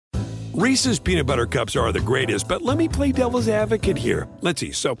Reese's peanut butter cups are the greatest, but let me play devil's advocate here. Let's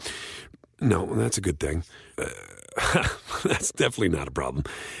see. So, no, that's a good thing. That's definitely not a problem.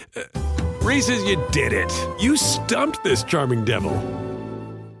 Reese's, you did it. You stumped this charming devil.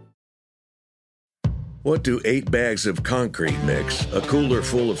 What do 8 bags of concrete mix, a cooler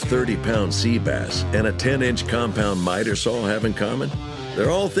full of 30-pound sea bass, and a 10-inch compound miter saw have in common?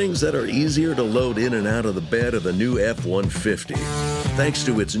 They're all things that are easier to load in and out of the bed of the new F-150. Thanks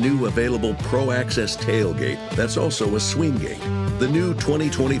to its new available Pro Access tailgate that's also a swing gate. The new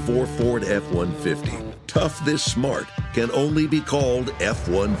 2024 Ford F-150. Tough this smart can only be called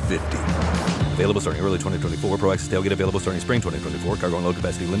F-150. Available starting early 2024. Pro Access tailgate available starting spring 2024. Cargo and load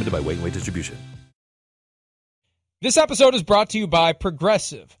capacity limited by weight and weight distribution. This episode is brought to you by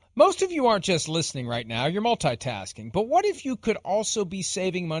Progressive. Most of you aren't just listening right now, you're multitasking. But what if you could also be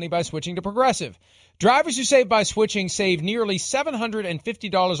saving money by switching to Progressive? Drivers who save by switching save nearly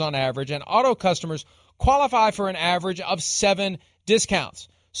 $750 on average, and auto customers qualify for an average of 7 discounts.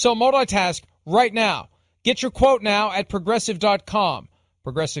 So multitask right now. Get your quote now at Progressive.com.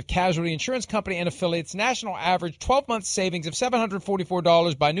 Progressive Casualty Insurance Company and affiliates national average 12-month savings of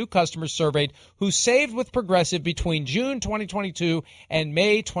 $744 by new customers surveyed who saved with Progressive between June 2022 and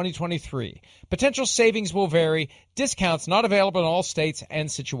May 2023. Potential savings will vary. Discounts not available in all states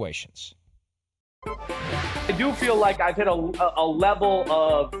and situations. I do feel like I've hit a level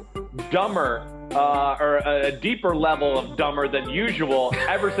of dumber or a deeper level of dumber than usual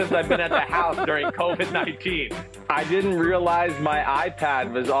ever since I've been at the house during COVID-19. I didn't realize my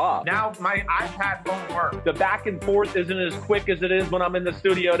iPad was off. Now my iPad won't work. The back and forth isn't as quick as it is when I'm in the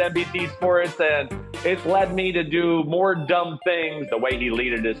studio at NBC Sports, and it's led me to do more dumb things, the way he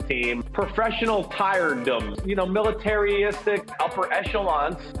leaded his team. Professional tiredoms, militaristic upper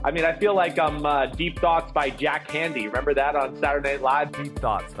echelons. I mean, I feel like I'm Deep Thoughts by Jack Handy. Remember that on Saturday Night Live? Deep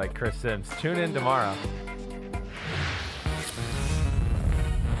Thoughts by Chris Sims. Tune in tomorrow.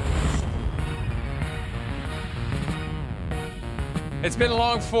 It's been a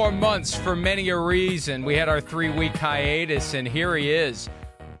long 4 months for many a reason. We had our 3-week hiatus, and here he is,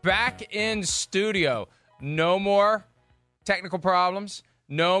 back in studio. No more technical problems.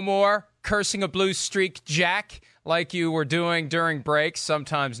 No more cursing a blue streak Jack like you were doing during breaks,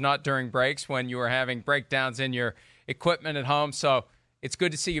 sometimes not during breaks when you were having breakdowns in your equipment at home. So it's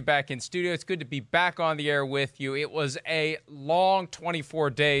good to see you back in studio. It's good to be back on the air with you. It was a long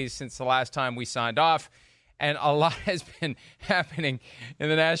 24 days since the last time we signed off. And a lot has been happening in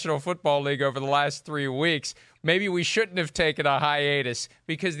the National Football League over the last 3 weeks. Maybe we shouldn't have taken a hiatus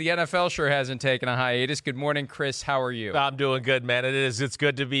because the NFL sure hasn't taken a hiatus. Good morning, Chris. How are you? I'm doing good, man. It's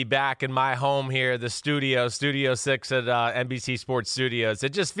good to be back in my home here, the Studio 6 at NBC Sports Studios.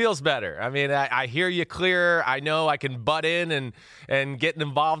 It just feels better. I mean, I hear you clearer. I know I can butt in and get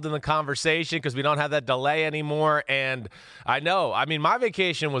involved in the conversation because we don't have that delay anymore. And I know. I mean, my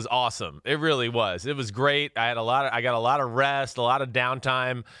vacation was awesome. It really was. It was great. I got a lot of rest, a lot of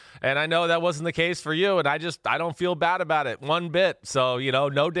downtime. And I know that wasn't the case for you, and I don't feel bad about it one bit. So,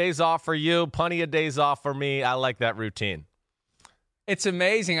 no days off for you, plenty of days off for me. I like that routine. It's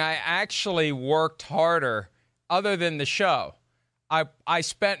amazing. I actually worked harder other than the show. I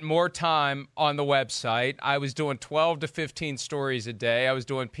spent more time on the website. I was doing 12 to 15 stories a day. I was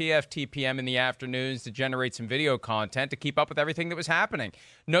doing PFTPM in the afternoons to generate some video content to keep up with everything that was happening.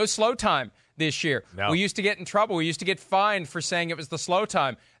 No slow time this year. No. We used to get in trouble. We used to get fined for saying it was the slow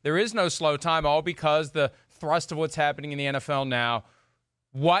time. There is no slow time, all because the thrust of what's happening in the NFL now.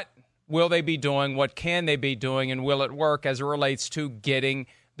 What will they be doing? What can they be doing? And will it work as it relates to getting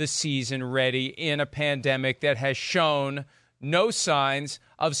the season ready in a pandemic that has shown no signs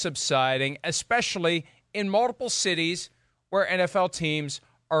of subsiding, especially in multiple cities where NFL teams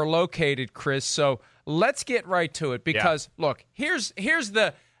are located, Chris. So let's get right to it because, Look, here's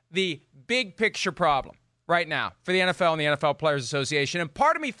the big picture problem right now for the NFL and the NFL Players Association. And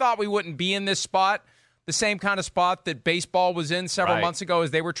part of me thought we wouldn't be in this spot, the same kind of spot that baseball was in several months ago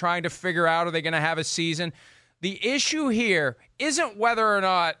as they were trying to figure out, are they going to have a season? The issue here isn't whether or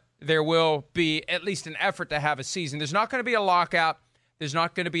not there will be at least an effort to have a season. There's not going to be a lockout. There's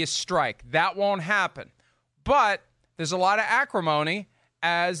not going to be a strike. That won't happen. But there's a lot of acrimony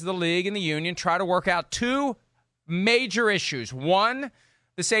as the league and the union try to work out two major issues. One,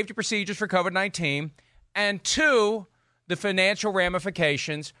 the safety procedures for COVID-19, and two, the financial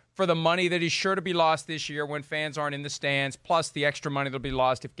ramifications for the money that is sure to be lost this year when fans aren't in the stands, plus the extra money that will be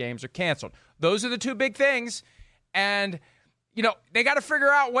lost if games are canceled. Those are the two big things. And they got to figure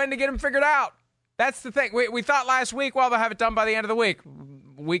out when to get them figured out. That's the thing. We thought last week, they'll have it done by the end of the week.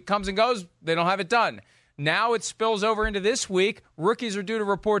 Week comes and goes, they don't have it done. Now it spills over into this week. Rookies are due to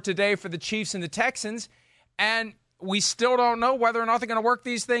report today for the Chiefs and the Texans, and we still don't know whether or not they're going to work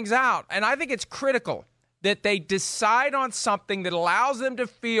these things out. And I think it's critical that they decide on something that allows them to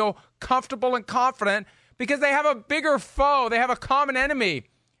feel comfortable and confident, because they have a bigger foe. They have a common enemy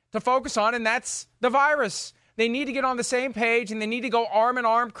to focus on, and that's the virus. They need to get on the same page, and they need to go arm in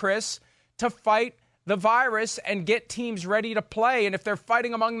arm, Chris, to fight the virus and get teams ready to play. And if they're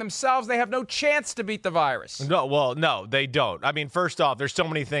fighting among themselves, they have no chance to beat the virus. No, they don't. I mean, first off, there's so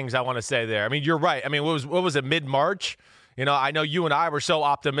many things I want to say there. I mean, you're right. I mean, what was it, mid-March? You know, I know you and I were so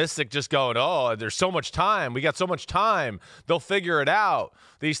optimistic, just going, oh, there's so much time. We got so much time. They'll figure it out.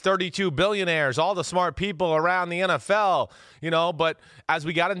 These 32 billionaires, all the smart people around the NFL, you know. But as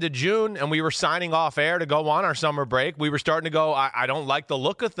we got into June and we were signing off air to go on our summer break, we were starting to go, I don't like the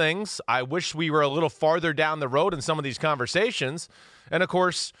look of things. I wish we were a little farther down the road in some of these conversations. And, of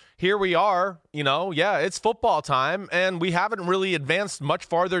course, here we are, you know, yeah, it's football time, and we haven't really advanced much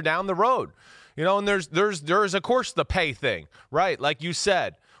farther down the road. You know, and there's of course the pay thing, right? Like you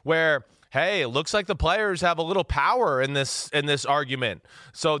said, where, hey, it looks like the players have a little power in this argument.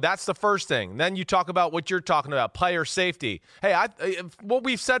 So that's the first thing. Then you talk about what you're talking about, player safety. Hey, what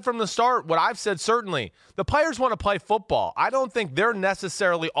we've said from the start, what I've said certainly, the players want to play football. I don't think they're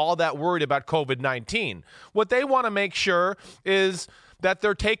necessarily all that worried about COVID-19. What they want to make sure is that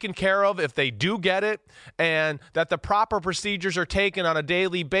they're taken care of if they do get it, and that the proper procedures are taken on a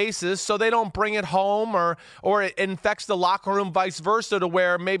daily basis so they don't bring it home or it infects the locker room, vice versa, to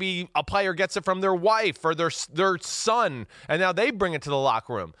where maybe a player gets it from their wife or their son, and now they bring it to the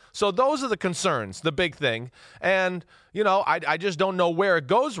locker room. So those are the concerns, the big thing. And, you know, I just don't know where it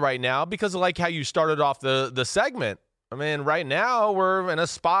goes right now, because like how you started off the segment. I mean, right now we're in a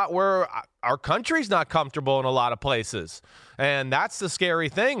spot where our country's not comfortable in a lot of places, and that's the scary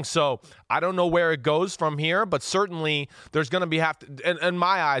thing. So I don't know where it goes from here, but certainly there's going to be in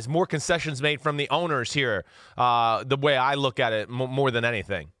my eyes, more concessions made from the owners here, the way I look at it more than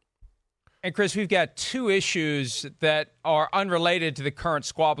anything. And, Chris, we've got two issues that are unrelated to the current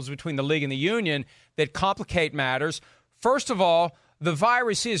squabbles between the league and the union that complicate matters. First of all, the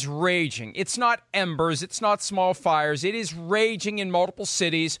virus is raging. It's not embers. It's not small fires. It is raging in multiple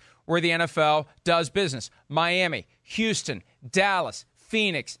cities where the NFL does business. Miami, Houston, Dallas,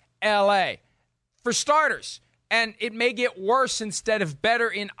 Phoenix, L.A. For starters. And it may get worse instead of better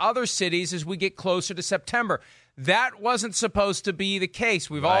in other cities as we get closer to September. That wasn't supposed to be the case.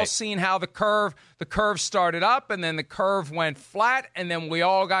 We've all seen how the curve started up, and then the curve went flat, and then we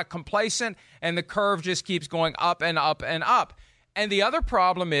all got complacent, and the curve just keeps going up and up and up. And the other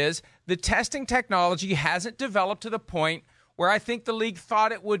problem is the testing technology hasn't developed to the point where I think the league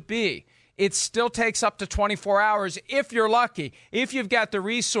thought it would be. It still takes up to 24 hours if you're lucky, if you've got the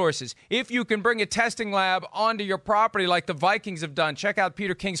resources, if you can bring a testing lab onto your property like the Vikings have done. Check out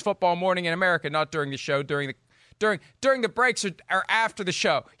Peter King's Football Morning in America, not during the show, during the breaks or after the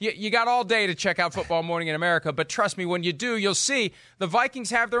show. You got all day to check out Football Morning in America, but trust me, when you do, you'll see the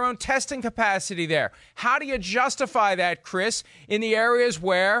Vikings have their own testing capacity there. How do you justify that, Chris, in the areas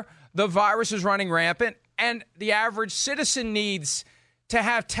where the virus is running rampant and the average citizen needs to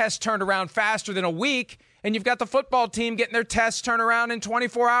have tests turned around faster than a week, and you've got the football team getting their tests turned around in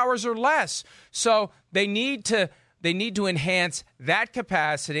 24 hours or less? So they need to enhance that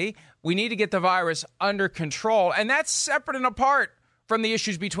capacity. We need to get the virus under control, and that's separate and apart from the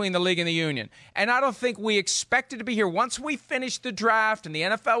issues between the league and the union. And I don't think we expected to be here. Once we finished the draft and the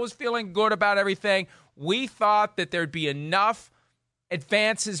NFL was feeling good about everything, we thought that there'd be enough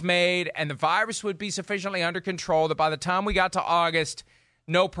advances made and the virus would be sufficiently under control that by the time we got to August,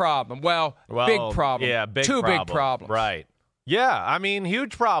 no problem. Well, big problem. Yeah, big Two problem. big problems. Right. Yeah, I mean,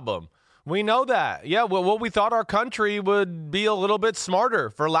 huge problem. We know that. Yeah, well, we thought our country would be a little bit smarter,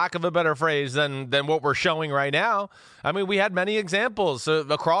 for lack of a better phrase, than what we're showing right now. I mean, we had many examples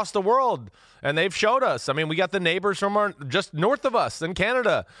across the world, and they've showed us. I mean, we got the neighbors from just north of us in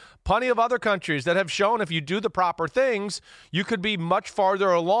Canada, plenty of other countries that have shown if you do the proper things, you could be much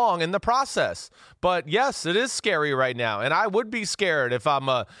farther along in the process. But yes, it is scary right now, and I would be scared if I'm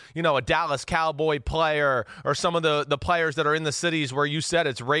a Dallas Cowboy player or some of the players that are in the cities where you said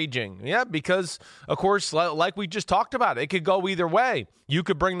it's raging. Yeah, because of course, like we just talked about, it could go either way. You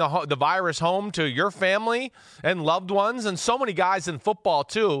could bring the virus home to your family and loved ones, and so many guys in football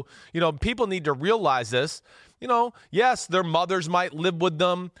too. You know, people need to realize this. yes, their mothers might live with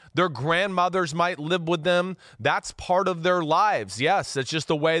them. Their grandmothers might live with them. That's part of their lives. Yes, it's just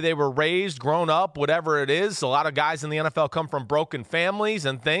the way they were raised, grown up, whatever it is. A lot of guys in the NFL come from broken families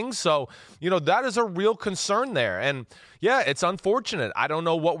and things. So, that is a real concern there. And yeah, it's unfortunate. I don't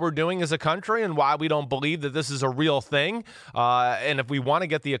know what we're doing as a country and why we don't believe that this is a real thing. And if we want to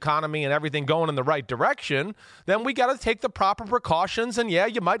get the economy and everything going in the right direction, then we got to take the proper precautions. And yeah,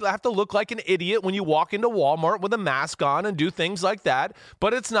 you might have to look like an idiot when you walk into Walmart with a mask on and do things like that.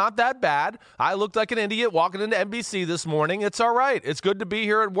 But it's not that bad. I looked like an idiot walking into NBC this morning. It's all right. It's good to be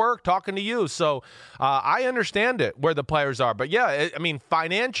here at work talking to you. So I understand it where the players are. But yeah,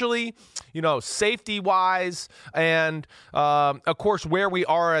 financially, safety-wise, and of course, where we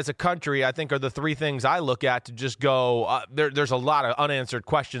are as a country, I think are the three things I look at to just go, there's a lot of unanswered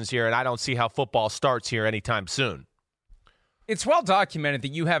questions here, and I don't see how football starts here anytime soon. It's well documented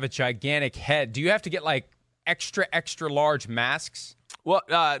that you have a gigantic head. Do you have to get like extra large masks? Well,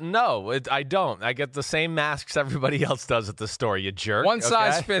 no, I don't. I get the same masks everybody else does at the store, you jerk. One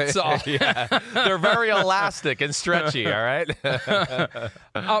size fits all. Yeah, they're very elastic and stretchy, all right?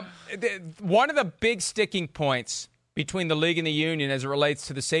 One of the big sticking points between the league and the union as it relates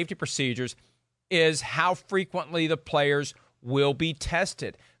to the safety procedures is how frequently the players will be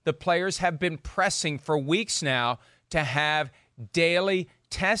tested. The players have been pressing for weeks now to have daily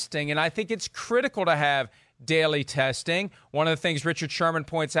testing, and I think it's critical to have daily testing. One of the things Richard Sherman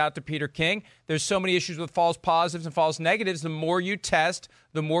points out to Peter King, there's so many issues with false positives and false negatives. The more you test,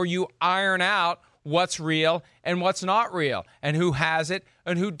 the more you iron out what's real and what's not real, and who has it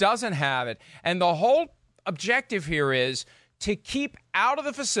and who doesn't have it. And the whole objective here is to keep out of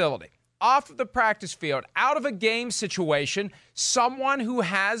the facility, off of the practice field, out of a game situation, someone who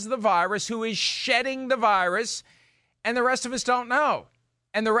has the virus, who is shedding the virus, and the rest of us don't know.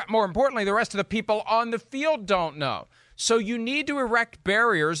 And more importantly, the rest of the people on the field don't know. So you need to erect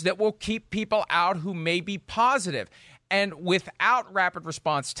barriers that will keep people out who may be positive. And without rapid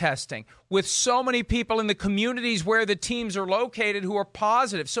response testing, with so many people in the communities where the teams are located who are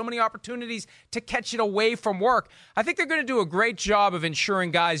positive, so many opportunities to catch it away from work, I think they're going to do a great job of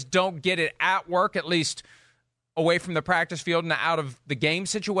ensuring guys don't get it at work, at least away from the practice field and out of the game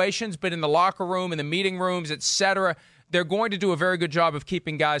situations, but in the locker room, in the meeting rooms, etc., they're going to do a very good job of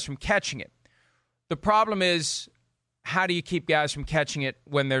keeping guys from catching it. The problem is, how do you keep guys from catching it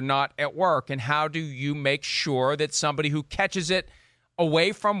when they're not at work? And how do you make sure that somebody who catches it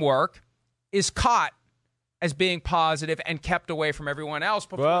away from work is caught as being positive and kept away from everyone else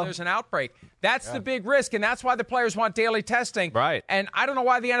before there's an outbreak? That's the big risk, and that's why the players want daily testing. Right. And I don't know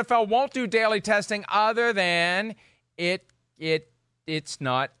why the NFL won't do daily testing other than it's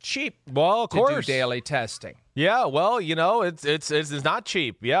not cheap. Well, of course, to do daily testing. Yeah, well, it's not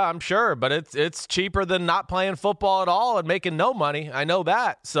cheap. Yeah, I'm sure, but it's cheaper than not playing football at all and making no money. I know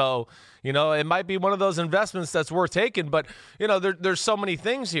that. So, it might be one of those investments that's worth taking. But, there's so many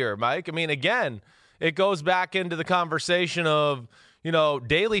things here, Mike. I mean, again, it goes back into the conversation of,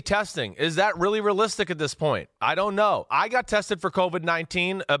 daily testing. Is that really realistic at this point? I don't know. I got tested for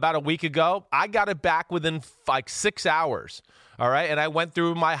COVID-19 about a week ago. I got it back within 6 hours. All right. And I went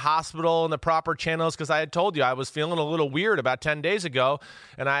through my hospital and the proper channels because I had told you I was feeling a little weird about 10 days ago.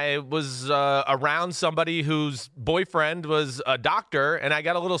 And I was around somebody whose boyfriend was a doctor, and I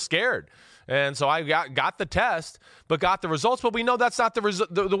got a little scared. And so I got the test, but got the results. But we know that's not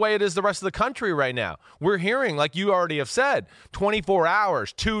the way it is the rest of the country right now. We're hearing, like you already have said, 24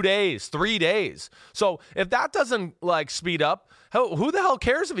 hours, 2 days, 3 days. So if that doesn't speed up, who the hell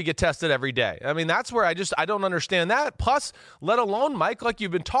cares if you get tested every day? I mean, that's where I don't understand that. Plus, let alone, Mike, like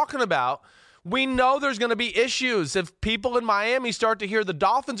you've been talking about, we know there's going to be issues if people in Miami start to hear the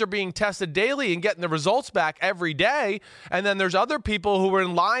Dolphins are being tested daily and getting the results back every day, and then there's other people who are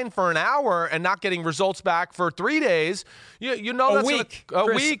in line for an hour and not getting results back for 3 days. You know, a week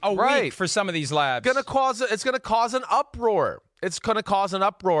for some of these labs. It's going to cause an uproar. It's going to cause an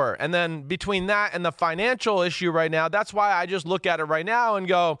uproar. And then between that and the financial issue right now, that's why I just look at it right now and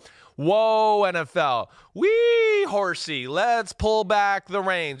go, whoa, NFL, wee, horsey, let's pull back the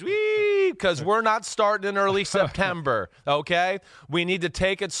reins, wee, because we're not starting in early September, okay? We need to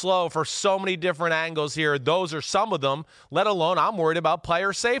take it slow for so many different angles here. Those are some of them, let alone I'm worried about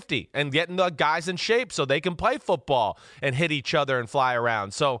player safety and getting the guys in shape so they can play football and hit each other and fly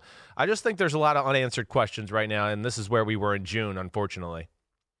around. So I just think there's a lot of unanswered questions right now, and this is where we were in June, unfortunately.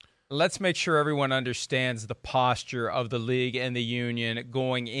 Let's make sure everyone understands the posture of the league and the union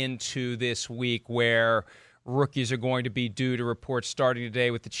going into this week where rookies are going to be due to report starting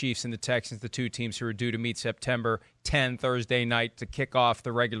today with the Chiefs and the Texans, the two teams who are due to meet September 10, Thursday night, to kick off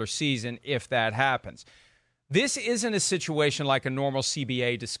the regular season if that happens. This isn't a situation like a normal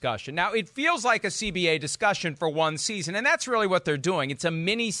CBA discussion. Now, it feels like a CBA discussion for one season, and that's really what they're doing. It's a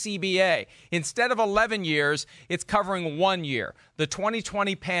mini CBA. Instead of 11 years, it's covering 1 year, the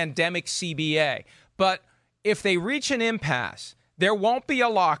 2020 pandemic CBA. But if they reach an impasse, there won't be a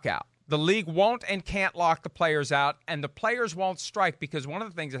lockout. The league won't and can't lock the players out, and the players won't strike, because one of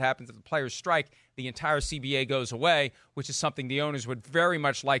the things that happens if the players strike, the entire CBA goes away, which is something the owners would very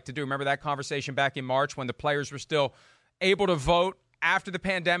much like to do. Remember that conversation back in March when the players were still able to vote after the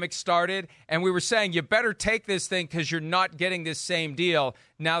pandemic started? And we were saying, you better take this thing because you're not getting this same deal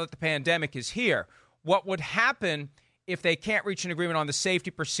now that the pandemic is here. What would happen if they can't reach an agreement on the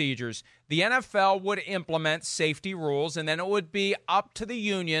safety procedures? The NFL would implement safety rules, and then it would be up to the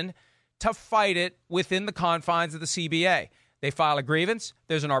union to fight it within the confines of the CBA. They file a grievance,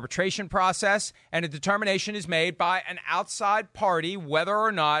 there's an arbitration process, and a determination is made by an outside party whether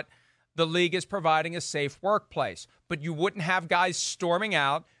or not the league is providing a safe workplace. But you wouldn't have guys storming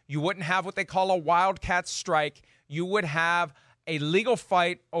out. You wouldn't have what they call a wildcat strike. You would have a legal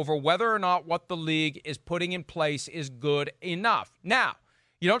fight over whether or not what the league is putting in place is good enough. Now,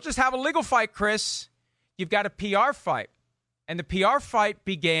 you don't just have a legal fight, Chris. You've got a PR fight. And the PR fight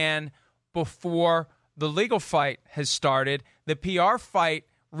began before the legal fight has started. The PR fight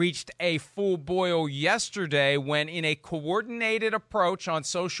reached a full boil yesterday when, in a coordinated approach on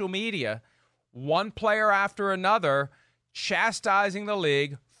social media, one player after another chastising the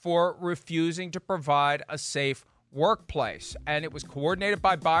league for refusing to provide a safe workplace. And it was coordinated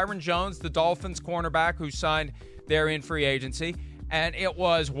by Byron Jones, the Dolphins cornerback who signed there in free agency. And it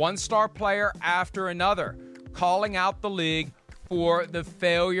was one star player after another calling out the league for the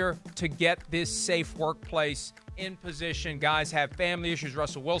failure to get this safe workplace in position. Guys have family issues.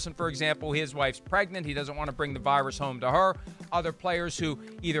 Russell Wilson, for example, his wife's pregnant. He doesn't want to bring the virus home to her. Other players who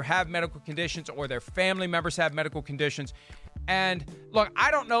either have medical conditions or their family members have medical conditions. And look,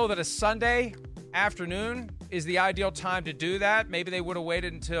 I don't know that a Sunday afternoon is the ideal time to do that. Maybe they would have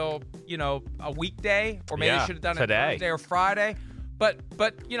waited until, a weekday, or maybe they should have done it Thursday or Friday. But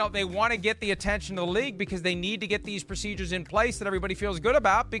they want to get the attention of the league because they need to get these procedures in place that everybody feels good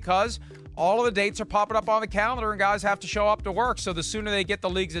about, because all of the dates are popping up on the calendar and guys have to show up to work. So the sooner they get the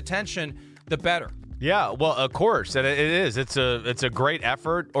league's attention, the better. Yeah, well, of course, and it is. It's a great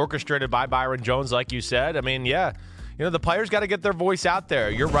effort orchestrated by Byron Jones, like you said. I mean, yeah. The players got to get their voice out there.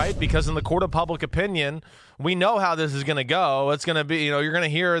 You're right, because in the court of public opinion, we know how this is going to go. It's going to be, you're going to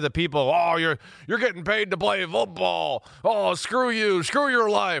hear the people, oh, you're getting paid to play football. Oh, screw you. Screw your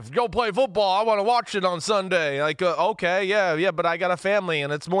life. Go play football. I want to watch it on Sunday. Like, okay, yeah, but I got a family,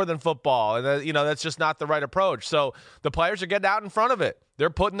 and it's more than football. And, that's just not the right approach. So the players are getting out in front of it. They're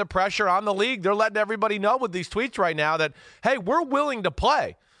putting the pressure on the league. They're letting everybody know with these tweets right now that, hey, we're willing to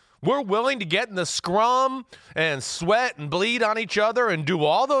play. We're willing to get in the scrum and sweat and bleed on each other and do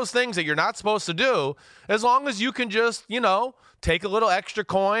all those things that you're not supposed to do, as long as you can just, take a little extra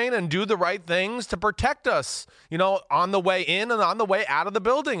coin and do the right things to protect us, on the way in and on the way out of the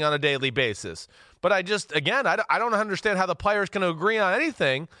building on a daily basis. But I don't understand how the players can agree on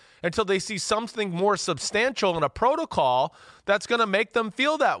anything until they see something more substantial in a protocol that's going to make them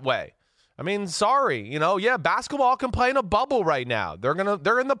feel that way. I mean, sorry, basketball can play in a bubble right now. They're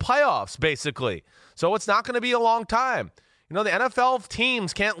in the playoffs, basically. So it's not going to be a long time. The NFL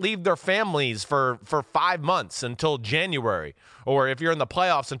teams can't leave their families for 5 months until January, or if you're in the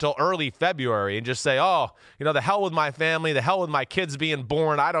playoffs until early February, and just say, the hell with my family, the hell with my kids being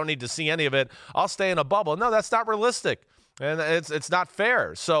born. I don't need to see any of it. I'll stay in a bubble. No, that's not realistic. And it's not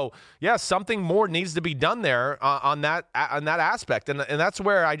fair. So, yeah, something more needs to be done there on that aspect. And that's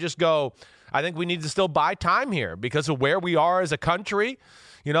where I just go, I think we need to still buy time here because of where we are as a country.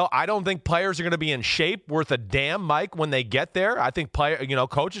 I don't think players are going to be in shape worth a damn, Mike, when they get there. I think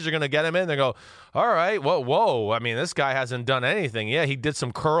coaches are going to get them in. They go, all right, whoa. I mean, this guy hasn't done anything. Yeah, he did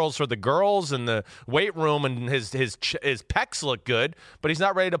some curls for the girls in the weight room, and his pecs look good, but he's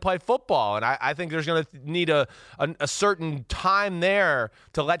not ready to play football. And I think there's going to need a certain time there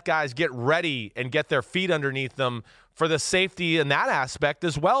to let guys get ready and get their feet underneath them for the safety in that aspect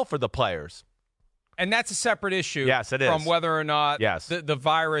as well for the players. And that's a separate issue. Yes, it is. From whether or not the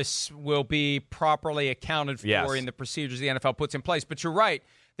virus will be properly accounted for in the procedures the NFL puts in place. But you're right.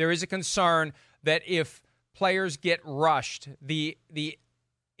 There is a concern that if players get rushed, the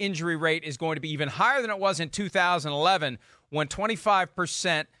injury rate is going to be even higher than it was in 2011 when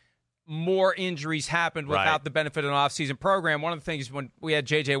 25% more injuries happened without the benefit of an offseason program. One of the things when we had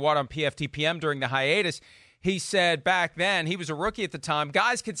J.J. Watt on PFTPM during the hiatus, he said back then, he was a rookie at the time,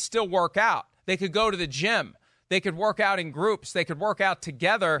 guys could still work out. They could go to the gym. They could work out in groups. They could work out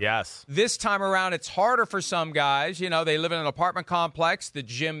together. Yes. This time around, it's harder for some guys. You know, they live in an apartment complex. The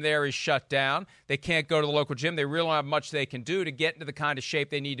gym there is shut down. They can't go to the local gym. They really don't have much they can do to get into the kind of shape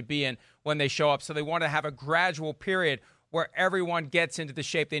they need to be in when they show up. So they want to have a gradual period where everyone gets into the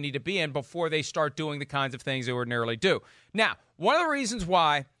shape they need to be in before they start doing the kinds of things they ordinarily do. Now, one of the reasons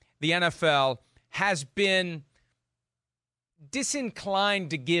why the NFL has been disinclined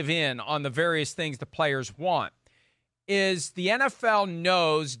to give in on the various things the players want is the NFL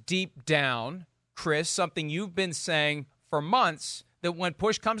knows deep down, Chris, something you've been saying for months, that when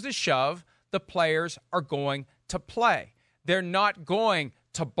push comes to shove, the players are going to play. They're not going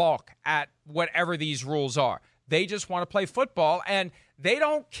to balk at whatever these rules are. They just want to play football, and they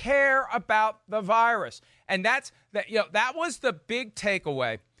don't care about the virus. And that was the big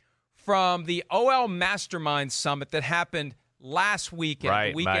takeaway from the OL Mastermind Summit that happened last weekend,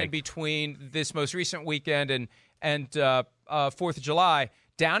 right, the weekend Mike. between this most recent weekend and 4th of July,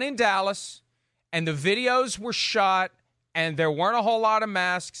 down in Dallas, and the videos were shot, and there weren't a whole lot of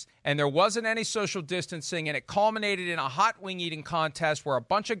masks, and there wasn't any social distancing, and it culminated in a hot wing eating contest where a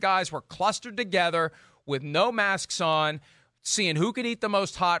bunch of guys were clustered together with no masks on, seeing who could eat the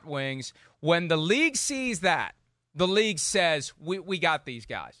most hot wings. When the league sees that, the league says, we got these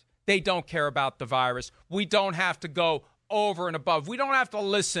guys. They don't care about the virus. We don't have to go over and above. We don't have to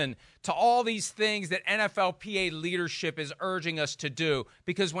listen to all these things that NFLPA leadership is urging us to do,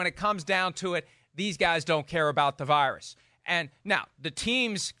 because when it comes down to it, these guys don't care about the virus. And now the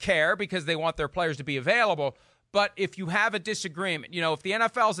teams care because they want their players to be available. But if you have a disagreement, if the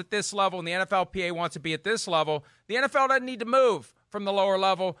NFL's at this level and the NFLPA wants to be at this level, the NFL doesn't need to move from the lower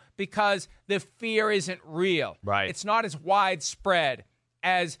level because the fear isn't real. Right. It's not as widespread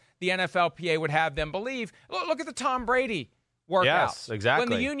as the NFLPA would have them believe. Look at the Tom Brady workout. Yes, exactly.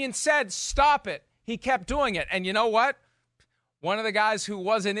 When the union said, stop it, he kept doing it. And you know what? One of the guys who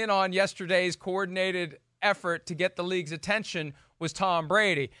wasn't in on yesterday's coordinated effort to get the league's attention was Tom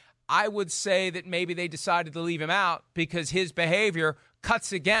Brady. I would say that maybe they decided to leave him out because his behavior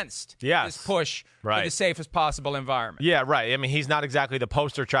cuts against this push for the safest possible environment. Yeah, right. I mean, he's not exactly the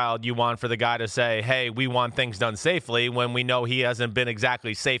poster child you want for the guy to say, hey, we want things done safely, when we know he hasn't been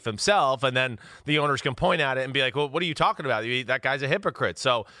exactly safe himself. And then the owners can point at it and be like, well, what are you talking about? That guy's a hypocrite.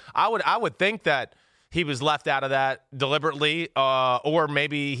 So I would think that he was left out of that deliberately, or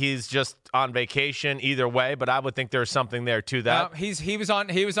maybe he's just on vacation. Either way, but I would think there's something there to that. No, he was on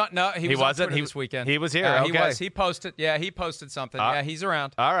Twitter this weekend. He was here. Okay. He posted. Yeah, he posted something. He's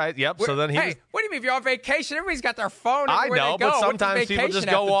around. All right. Yep. So then what do you mean if you're on vacation? Everybody's got their phone. I know, they go. but sometimes people just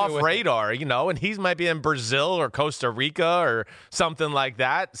go off radar, it? And he might be in Brazil or Costa Rica or something like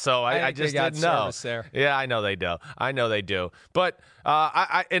that. So I just didn't know. There. Yeah, I know they do. But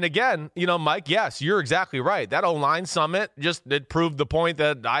and again, Mike, yes, you're exactly right. That O-line summit it proved the point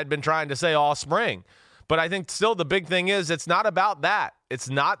that I'd been trying to say all spring. But I think still the big thing is it's not about that. It's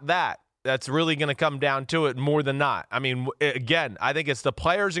not that. That's really going to come down to it more than not. I mean, again, I think it's the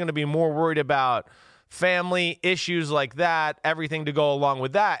players are going to be more worried about family issues like that, everything to go along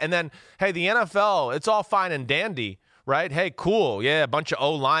with that. And then, hey, the NFL, it's all fine and dandy, right? Hey, cool. Yeah, a bunch of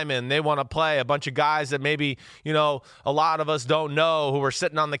O-linemen, they want to play. A bunch of guys that maybe, a lot of us don't know who are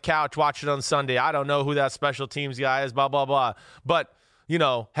sitting on the couch watching on Sunday. I don't know who that special teams guy is, blah, blah, blah. But,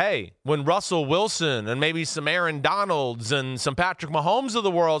 hey, when Russell Wilson and maybe some Aaron Donalds and some Patrick Mahomes of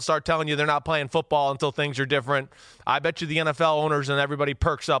the world start telling you they're not playing football until things are different, I bet you the NFL owners and everybody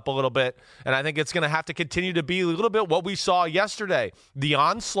perks up a little bit. And I think it's going to have to continue to be a little bit what we saw yesterday, the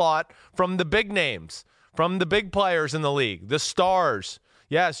onslaught from the big names, from the big players in the league, the stars.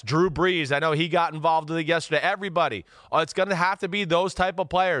 Yes, Drew Brees. I know he got involved with it yesterday. Everybody. It's going to have to be those type of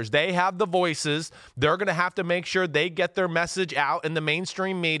players. They have the voices. They're going to have to make sure they get their message out in the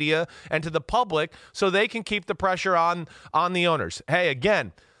mainstream media and to the public so they can keep the pressure on the owners. Hey,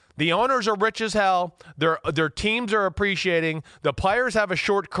 again, the owners are rich as hell. Their teams are appreciating. The players have a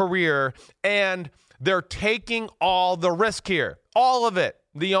short career, and they're taking all the risk here. All of it.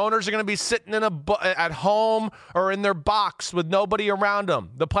 The owners are going to be sitting at home or in their box with nobody around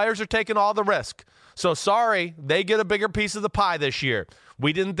them. The players are taking all the risk. So sorry, they get a bigger piece of the pie this year.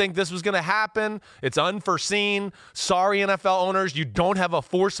 We didn't think this was going to happen. It's unforeseen. Sorry, NFL owners, you don't have a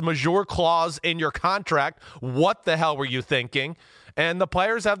force majeure clause in your contract. What the hell were you thinking? And the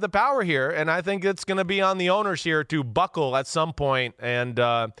players have the power here, and I think it's going to be on the owners here to buckle at some point and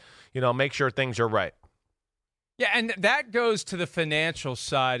make sure things are right. Yeah, and that goes to the financial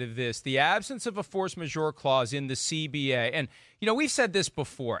side of this, the absence of a force majeure clause in the CBA. And, we've said this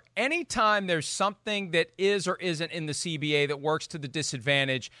before. Anytime there's something that is or isn't in the CBA that works to the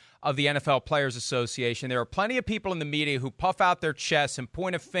disadvantage of the NFL Players Association, there are plenty of people in the media who puff out their chests and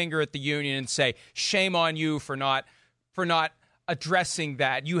point a finger at the union and say, shame on you for not addressing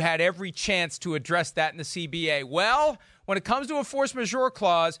that. You had every chance to address that in the CBA. Well, when it comes to a force majeure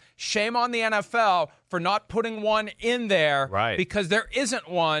clause, shame on the NFL for not putting one in there, right? Because there isn't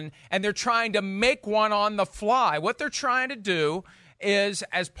one, and they're trying to make one on the fly. What they're trying to do is,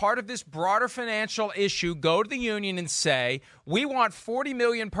 as part of this broader financial issue, go to the union and say, we want $40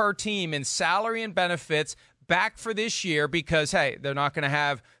 million per team in salary and benefits back for this year because, hey, they're not going to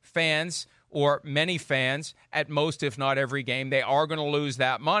have fans or many fans at most, if not every game. They are going to lose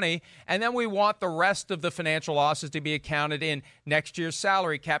that money. And then we want the rest of the financial losses to be accounted in next year's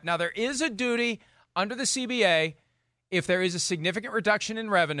salary cap. Now, there is a duty under the CBA, if there is a significant reduction in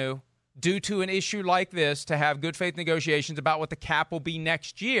revenue due to an issue like this, to have good faith negotiations about what the cap will be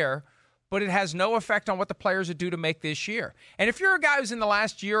next year, but it has no effect on what the players are due to make this year. And if you're a guy who's in the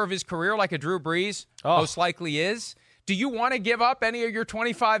last year of his career, like a Drew Brees most likely is, do you want to give up any of your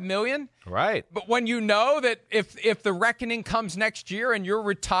 $25 million? Right. But when you know that if the reckoning comes next year and you're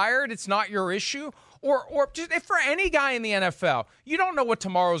retired, it's not your issue? Or just if for any guy in the NFL, you don't know what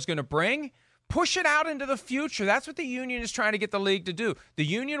tomorrow's going to bring. Push it out into the future. That's what the union is trying to get the league to do. The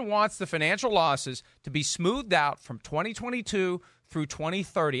union wants the financial losses to be smoothed out from 2022 through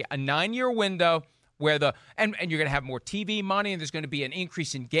 2030, a 9-year window where and you're going to have more TV money, and there's going to be an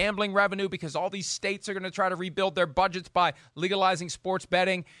increase in gambling revenue because all these states are going to try to rebuild their budgets by legalizing sports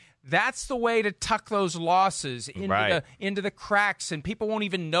betting. That's the way to tuck those losses into the cracks, and people won't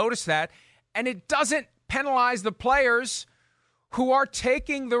even notice that. And it doesn't penalize the players who are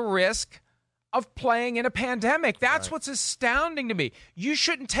taking the risk of playing in a pandemic. That's what's astounding to me. You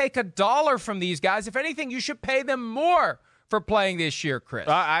shouldn't take $1 from these guys. If anything, you should pay them more for playing this year, Chris.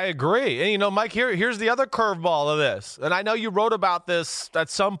 I agree. And, Mike, here's the other curveball of this. And I know you wrote about this at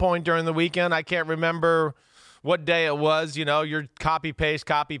some point during the weekend. I can't remember what day it was. Your copy-paste,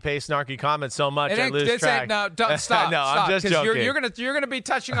 snarky comments so much I lose track. No, don't stop. No, stop, I'm just joking. You're gonna be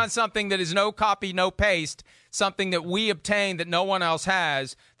touching on something that is no copy, no paste, something that we obtain that no one else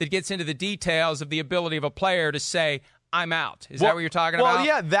has, that gets into the details of the ability of a player to say, I'm out. Is that what you're talking about? Well,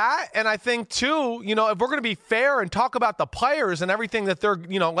 yeah, that. And I think, too, if we're going to be fair and talk about the players and everything that they're,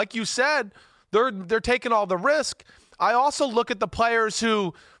 like you said, they're taking all the risk. I also look at the players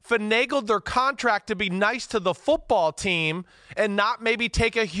who finagled their contract to be nice to the football team and not maybe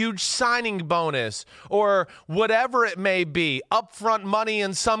take a huge signing bonus or whatever it may be, upfront money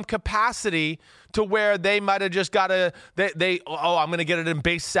in some capacity to where they might have just got I'm going to get it in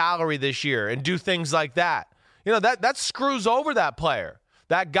base salary this year and do things like that. That screws over that player.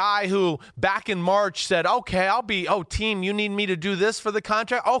 That guy who back in March said, okay, team, you need me to do this for the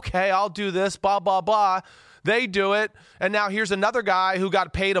contract? Okay, I'll do this, blah, blah, blah. They do it. And now here's another guy who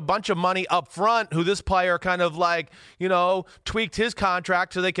got paid a bunch of money up front, who this player kind of tweaked his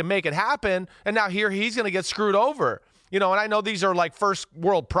contract so they can make it happen. And now here he's going to get screwed over. And I know these are like first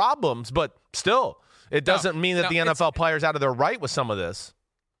world problems, but still, it doesn't mean that the NFL player's out of their right with some of this.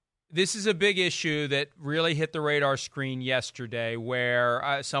 This is a big issue that really hit the radar screen yesterday,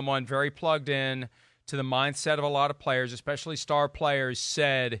 where someone very plugged in to the mindset of a lot of players, especially star players,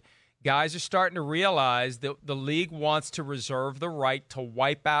 said guys are starting to realize that the league wants to reserve the right to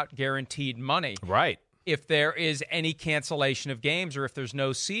wipe out guaranteed money. Right. If there is any cancellation of games or if there's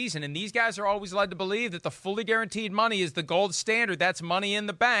no season. And these guys are always led to believe that the fully guaranteed money is the gold standard. That's money in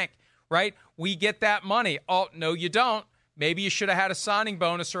the bank, right? We get that money. Oh, no, you don't. Maybe you should have had a signing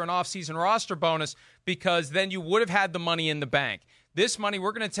bonus or an offseason roster bonus, because then you would have had the money in the bank. This money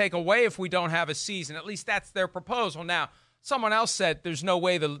we're going to take away if we don't have a season. At least that's their proposal. Now, someone else said there's no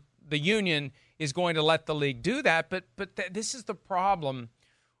way the union is going to let the league do that, but this is the problem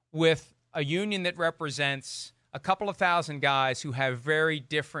with a union that represents a couple of thousand guys who have very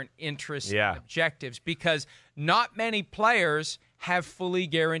different interests and objectives, because not many players have fully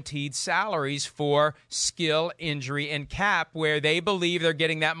guaranteed salaries for skill, injury, and cap, where they believe they're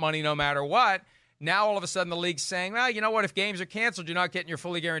getting that money no matter what. Now, all of a sudden, the league's saying, well, you know what? If games are canceled, you're not getting your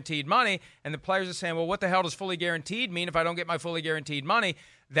fully guaranteed money. And the players are saying, well, what the hell does fully guaranteed mean if I don't get my fully guaranteed money?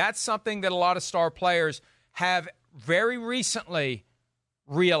 That's something that a lot of star players have very recently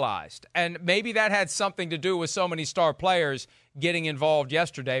realized. And maybe that had something to do with so many star players getting involved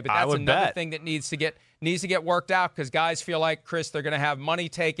yesterday, but that's another thing that needs to get worked out, because guys feel like, Chris, they're going to have money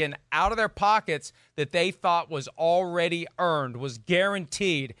taken out of their pockets that they thought was already earned, was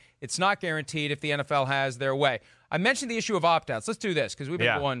guaranteed. It's not guaranteed if the NFL has their way. I mentioned the issue of opt-outs. Let's do this, because we've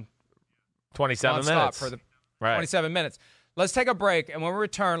been going 27 minutes for the 27 minutes. Let's take a break, and when we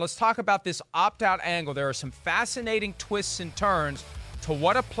return, let's talk about this opt-out angle. There are some fascinating twists and turns to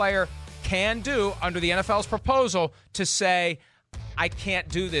what a player can do under the NFL's proposal to say, I can't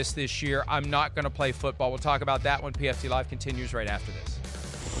do this year. I'm not going to play football. We'll talk about that when PFT Live continues right after this.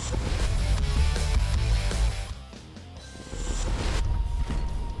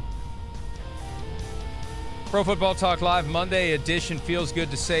 Pro Football Talk Live Monday edition. Feels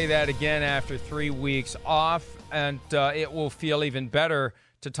good to say that again after 3 weeks off, and it will feel even better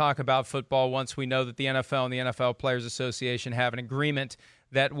to talk about football once we know that the NFL and the NFL Players Association have an agreement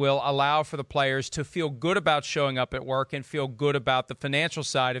that will allow for the players to feel good about showing up at work and feel good about the financial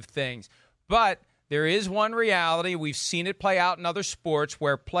side of things. But there is one reality. We've seen it play out in other sports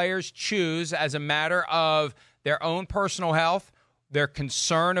where players choose, as a matter of their own personal health, their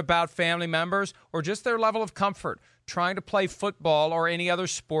concern about family members, or just their level of comfort trying to play football or any other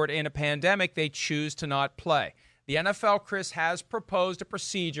sport in a pandemic, they choose to not play. The NFL, Chris, has proposed a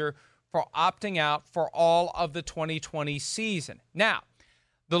procedure for opting out for all of the 2020 season. Now,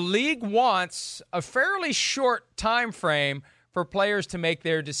 the league wants a fairly short time frame for players to make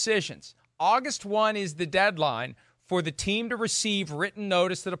their decisions. August 1 is the deadline for the team to receive written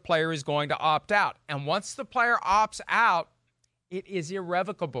notice that a player is going to opt out. And once the player opts out, it is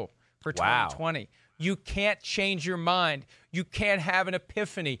irrevocable for 2020. You can't change your mind. You can't have an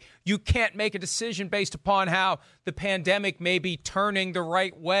epiphany. You can't make a decision based upon how the pandemic may be turning the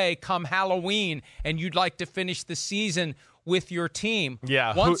right way come Halloween and you'd like to finish the season with your team.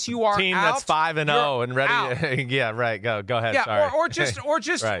 Yeah. Once you are team out, that's 5-0 and ready. Out. Yeah, right. Go ahead. Yeah, sorry. or just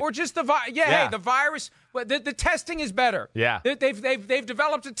the virus. Hey, the virus. The testing is better. Yeah. They've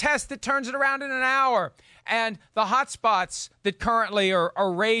developed a test that turns it around in an hour, and the hot spots that currently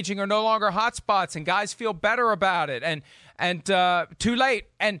are raging are no longer hot spots, and guys feel better about it. And too late.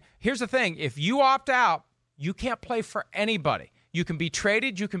 And here's the thing: if you opt out, you can't play for anybody. You can be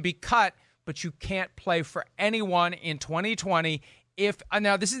traded, you can be cut, but you can't play for anyone in 2020.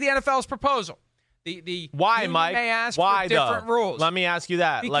 Now this is the NFL's proposal. Why, Mike? May ask why for different rules. Let me ask you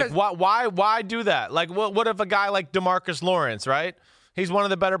that. Because, why do that? Like, what if a guy like DeMarcus Lawrence, right? He's one of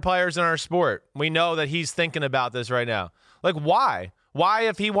the better players in our sport. We know that he's thinking about this right now. Like, why? Why,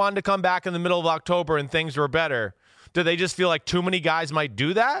 if he wanted to come back in the middle of October and things were better, do they just feel like too many guys might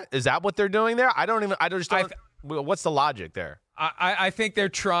do that? Is that what they're doing there? What's the logic there? I think they're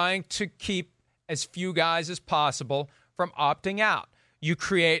trying to keep as few guys as possible from opting out. You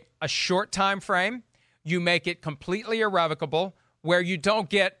create a short time frame. You make it completely irrevocable, where you don't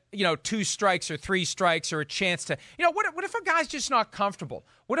get 2 strikes or 3 strikes or a chance to what if a guy's just not comfortable?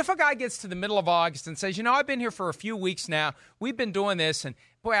 What if a guy gets to the middle of August and says, I've been here for a few weeks now. We've been doing this, and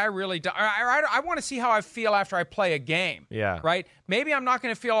boy, I really do. I want to see how I feel after I play a game. Yeah. Right? Maybe I'm not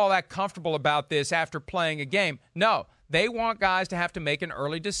going to feel all that comfortable about this after playing a game. No. They want guys to have to make an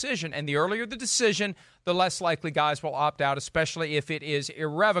early decision, and the earlier the decision, the less likely guys will opt out, especially if it is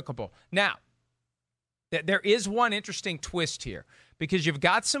irrevocable. Now, there is one interesting twist here, because you've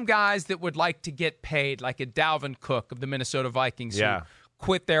got some guys that would like to get paid, like a Dalvin Cook of the Minnesota Vikings, who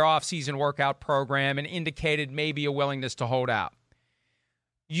quit their offseason workout program and indicated maybe a willingness to hold out.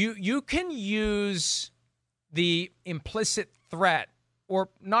 You can use the implicit threat, or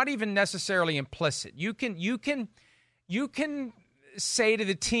not even necessarily implicit. You can say to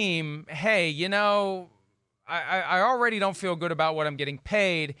the team, hey, I already don't feel good about what I'm getting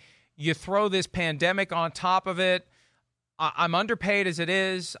paid. You throw this pandemic on top of it. I'm underpaid as it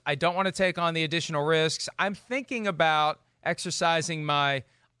is. I don't want to take on the additional risks. I'm thinking about exercising my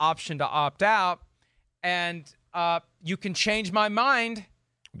option to opt out, and you can change my mind.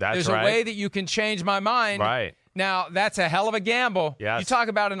 There's a way that you can change my mind. Right. Now, that's a hell of a gamble. Yes. You talk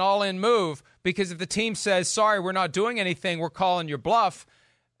about an all-in move, because if the team says, sorry, we're not doing anything, we're calling your bluff,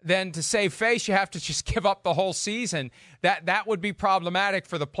 then to save face, you have to just give up the whole season. That would be problematic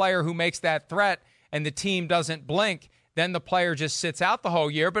for the player who makes that threat, and the team doesn't blink. Then the player just sits out the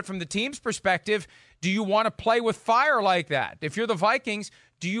whole year. But from the team's perspective, do you want to play with fire like that? If you're the Vikings,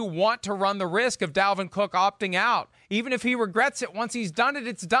 do you want to run the risk of Dalvin Cook opting out? Even if he regrets it, once he's done it,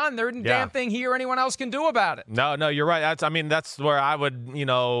 it's done. There isn't a damn thing he or anyone else can do about it. No, you're right. That's where I would,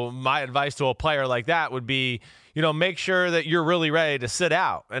 my advice to a player like that would be, make sure that you're really ready to sit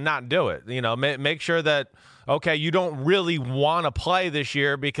out and not do it. Make sure that okay, you don't really want to play this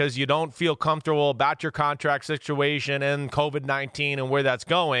year because you don't feel comfortable about your contract situation and COVID-19 and where that's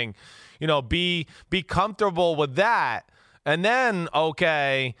going, be comfortable with that. And then,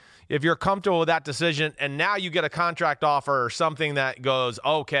 okay, if you're comfortable with that decision and now you get a contract offer or something that goes,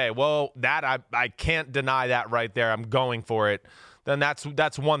 okay, well, that I can't deny that right there, I'm going for it, then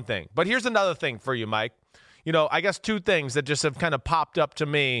that's one thing. But here's another thing for you, Mike. I guess two things that just have kind of popped up to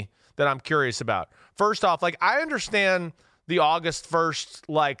me that I'm curious about. First off, I understand the August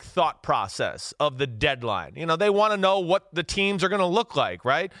 1st, thought process of the deadline. They want to know what the teams are going to look like,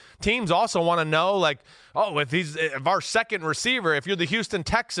 right? Teams also want to know, if our second receiver, if you're the Houston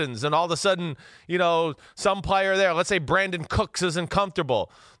Texans and all of a sudden, some player there, let's say Brandon Cooks isn't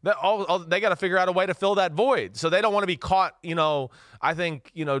comfortable, they got to figure out a way to fill that void. So they don't want to be caught, I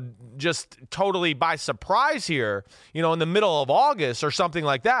think, just totally by surprise here, in the middle of August or something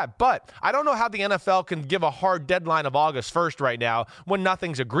like that. But I don't know how the NFL can give a hard deadline of August 1st right now when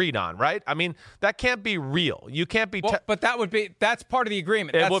nothing's agreed on, right? I mean, that can't be real. You can't be. But that's part of the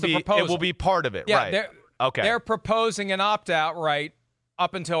agreement. That's the proposal. It will be part of it, right? Okay. They're proposing an opt-out right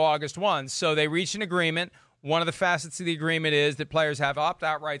up until August 1. So they reach an agreement. One of the facets of the agreement is that players have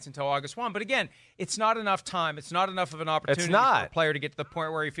opt-out rights until August 1. But again, it's not enough time. It's not enough of an opportunity for a player to get to the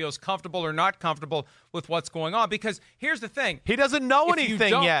point where he feels comfortable or not comfortable with what's going on. Because here's the thing. He doesn't know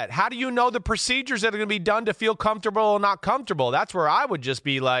anything yet. How do you know the procedures that are going to be done to feel comfortable or not comfortable? That's where I would just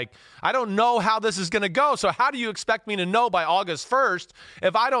be like, I don't know how this is going to go. So how do you expect me to know by August 1st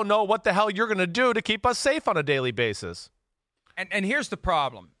if I don't know what the hell you're going to do to keep us safe on a daily basis? And here's the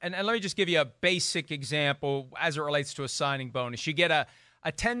problem. And let me just give you a basic example as it relates to a signing bonus. You get a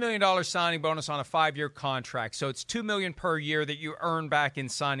 $10 million signing bonus on a 5-year contract. So it's $2 million per year that you earn back in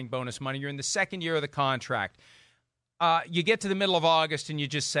signing bonus money. You're in the second year of the contract. You get to the middle of August and you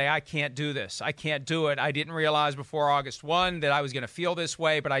just say, I can't do this. I can't do it. I didn't realize before August 1 that I was going to feel this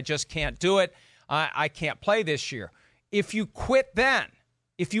way, but I just can't do it. I can't play this year. If you quit then,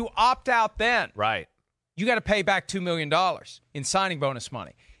 if you opt out then, right, you got to pay back $2 million in signing bonus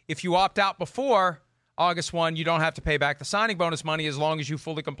money. If you opt out before August 1, you don't have to pay back the signing bonus money as long as you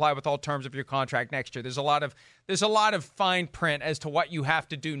fully comply with all terms of your contract next year. There's a lot of fine print as to what you have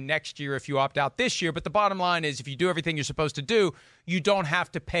to do next year if you opt out this year. But the bottom line is if you do everything you're supposed to do, you don't have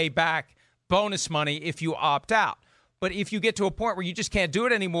to pay back bonus money if you opt out. But if you get to a point where you just can't do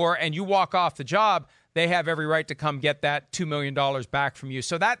it anymore and you walk off the job, they have every right to come get that $2 million back from you.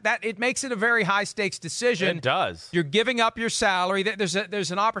 So that it makes it a very high-stakes decision. It does. You're giving up your salary. There's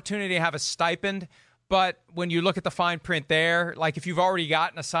an opportunity to have a stipend, but when you look at the fine print there, like if you've already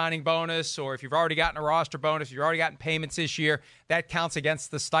gotten a signing bonus or if you've already gotten a roster bonus, if you've already gotten payments this year, that counts against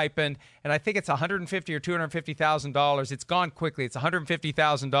the stipend. And I think it's $150,000 or $250,000. It's gone quickly. It's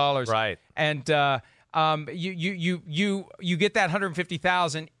 $150,000. Right. And you get that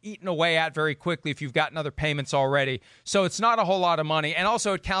 $150,000 eaten away at very quickly if you've gotten other payments already. So it's not a whole lot of money, and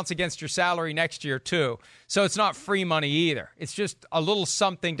also it counts against your salary next year too. So it's not free money either. It's just a little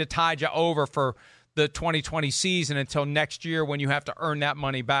something to tide you over for the 2020 season until next year when you have to earn that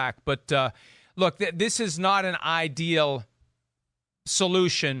money back. But look, this is not an ideal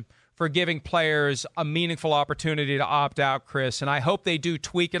solution for giving players a meaningful opportunity to opt out, Chris. And I hope they do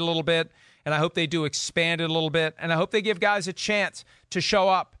tweak it a little bit. And I hope they do expand it a little bit. And I hope they give guys a chance to show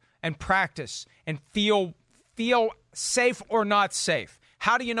up and practice and feel safe or not safe.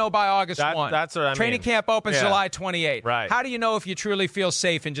 How do you know by August 1? That's what I mean. Training camp opens July 28. Right. How do you know if you truly feel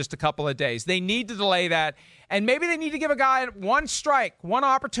safe in just a couple of days? They need to delay that. And maybe they need to give a guy one strike, one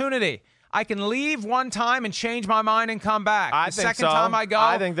opportunity. I can leave one time and change my mind and come back. The second time I go,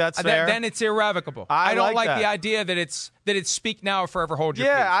 I think that's fair. Then it's irrevocable. I don't like that. the idea that it's speak now or forever hold your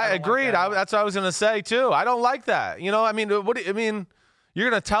peace. Yeah, I agreed. That's what I was going to say too. I don't like that. You're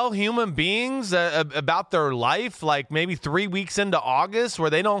going to tell human beings about their life like maybe 3 weeks into August where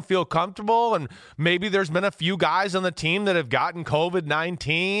they don't feel comfortable, and maybe there's been a few guys on the team that have gotten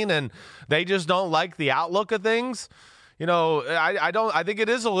COVID-19 and they just don't like the outlook of things. I think it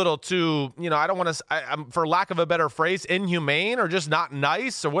is a little too, I don't want to, for lack of a better phrase, inhumane or just not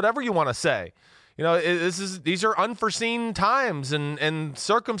nice or whatever you want to say. These are unforeseen times and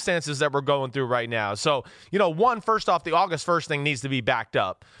circumstances that we're going through right now. So, first off, the August 1st thing needs to be backed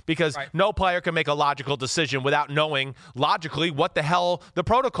up because no player can make a logical decision without knowing logically what the hell the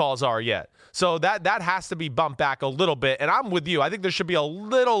protocols are yet. So that has to be bumped back a little bit. And I'm with you. I think there should be a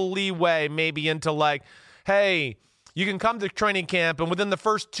little leeway maybe into like, hey, you can come to training camp, and within the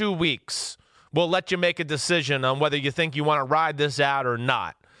first 2 weeks, we'll let you make a decision on whether you think you want to ride this out or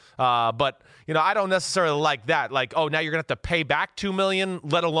not. But, I don't necessarily like that. Like, oh, now you're going to have to pay back $2 million,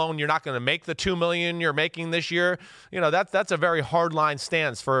 let alone you're not going to make the $2 million you're making this year. That's a very hard line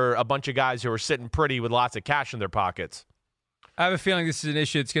stance for a bunch of guys who are sitting pretty with lots of cash in their pockets. I have a feeling this is an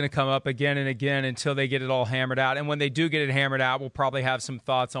issue that's going to come up again and again until they get it all hammered out. And when they do get it hammered out, we'll probably have some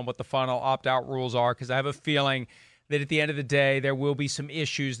thoughts on what the final opt-out rules are, because I have a feeling that at the end of the day, there will be some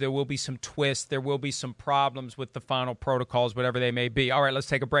issues, there will be some twists, there will be some problems with the final protocols, whatever they may be. All right, let's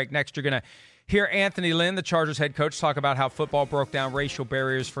take a break. Next, you're going to hear Anthony Lynn, the Chargers head coach, talk about how football broke down racial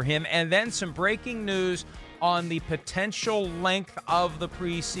barriers for him, and then some breaking news on the potential length of the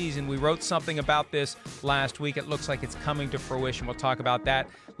preseason. We wrote something about this last week. It looks like it's coming to fruition. We'll talk about that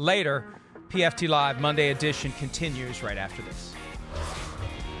later. PFT Live Monday edition continues right after this.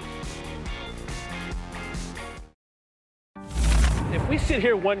 If we sit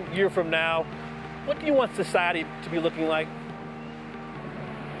here 1 year from now, what do you want society to be looking like?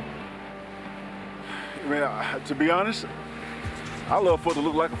 I mean, to be honest, I love for it to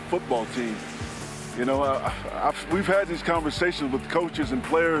look like a football team. We've had these conversations with coaches and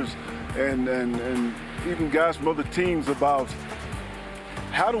players and even guys from other teams about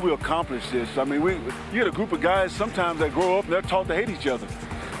how do we accomplish this. I mean, you get a group of guys sometimes that grow up and they're taught to hate each other,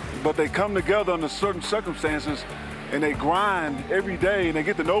 but they come together under certain circumstances and they grind every day and they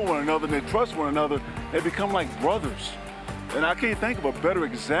get to know one another and they trust one another. They become like brothers. And I can't think of a better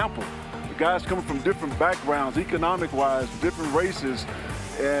example. The guys coming from different backgrounds, economic-wise, different races,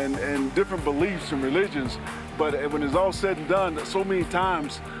 and different beliefs and religions. But when it's all said and done, so many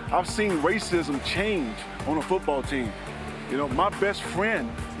times I've seen racism change on a football team. My best friend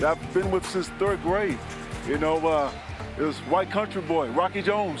that I've been with since third grade, it was white country boy, Rocky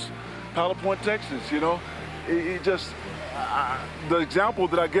Jones, Powder Point, Texas, He just, the example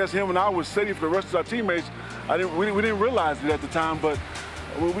that I guess him and I was setting for the rest of our teammates, we didn't realize it at the time, but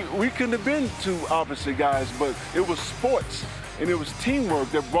we couldn't have been two opposite guys, but it was sports and it was teamwork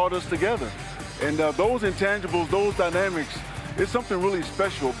that brought us together. And those intangibles, those dynamics, it's something really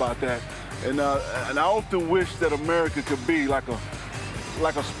special about that. And I often wish that America could be like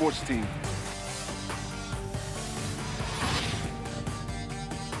a sports team.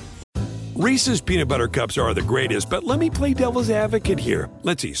 Reese's peanut butter cups are the greatest, but let me play devil's advocate here.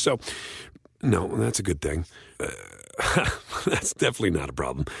 Let's see. So, no, that's a good thing. That's definitely not a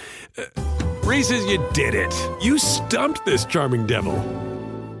problem. Reese's, you did it. You stumped this charming devil.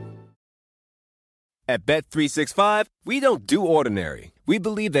 At Bet365, we don't do ordinary. We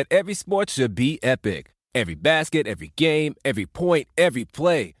believe that every sport should be epic. Every basket, every game, every point, every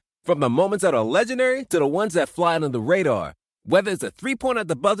play. From the moments that are legendary to the ones that fly under the radar. Whether it's a three-pointer at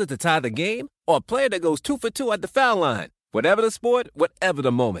the buzzer to tie the game or a player that goes 2 for 2 at the foul line. Whatever the sport, whatever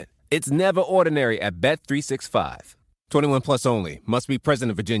the moment. It's never ordinary at Bet365. 21 plus only. Must be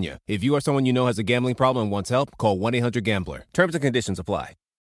present in Virginia. If you or someone you know has a gambling problem and wants help, call 1-800-GAMBLER. Terms and conditions apply.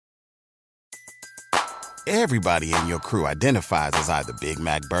 Everybody in your crew identifies as either Big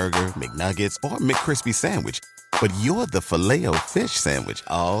Mac Burger, McNuggets, or McCrispy Sandwich. But you're the Filet-O-Fish Sandwich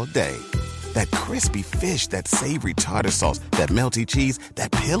all day. That crispy fish, that savory tartar sauce, that melty cheese,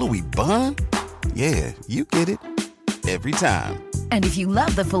 that pillowy bun. Yeah, you get it. Every time. And if you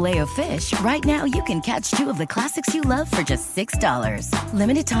love the Filet-O-Fish, right now you can catch 2 of the classics you love for just $6.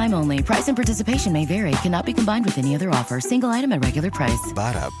 Limited time only. Price and participation may vary. Cannot be combined with any other offer. Single item at regular price.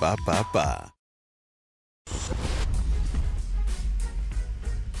 Ba-da-ba-ba-ba.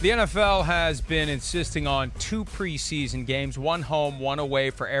 The NFL has been insisting on 2 preseason games, 1 home, 1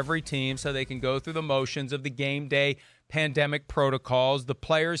 away for every team, so they can go through the motions of the game day pandemic protocols. The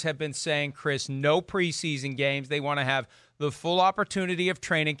players have been saying, Chris, no preseason games. They want to have the full opportunity of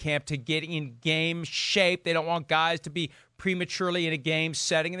training camp to get in game shape. They don't want guys to be prematurely in a game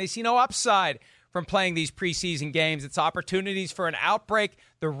setting, and they see no upside from playing these preseason games. It's opportunities for an outbreak.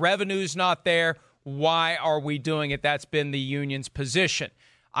 The revenue's not there. Why are we doing it? That's been the union's position.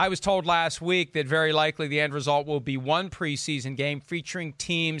 I was told last week that very likely the end result will be 1 preseason game featuring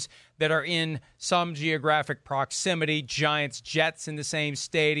teams that are in some geographic proximity. Giants, Jets in the same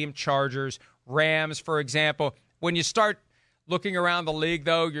stadium, Chargers, Rams, for example. When you start looking around the league,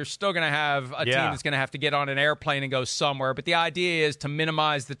 though, you're still going to have a team that's going to have to get on an airplane and go somewhere. But the idea is to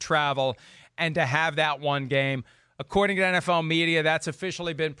minimize the travel and to have that 1 game. According to NFL media, that's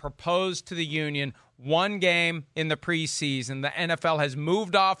officially been proposed to the union. 1 game in the preseason. The NFL has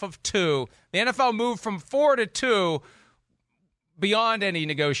moved off of 2. The NFL moved from 4 to 2 beyond any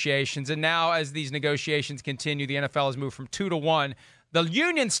negotiations. And now as these negotiations continue, the NFL has moved from 2 to 1. The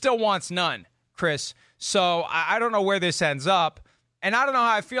union still wants none, Chris. So I don't know where this ends up. And I don't know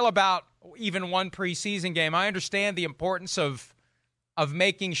how I feel about even 1 preseason game. I understand the importance of of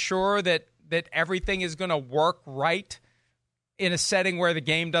making sure that everything is going to work right in a setting where the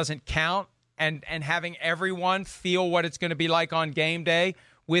game doesn't count, and having everyone feel what it's going to be like on game day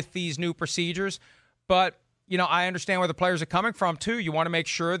with these new procedures. But, I understand where the players are coming from, too. You want to make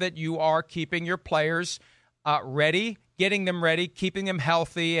sure that you are keeping your players ready, getting them ready, keeping them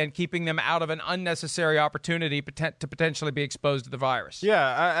healthy, and keeping them out of an unnecessary opportunity to potentially be exposed to the virus.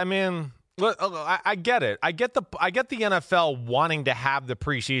 Yeah, I mean, look, I get it. I get the NFL wanting to have the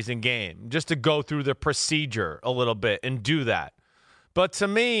preseason game just to go through the procedure a little bit and do that. But to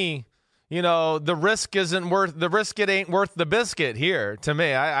me, the risk ain't worth the biscuit here. To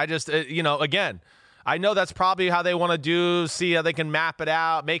me, I just, again, I know that's probably how they want to do, see how they can map it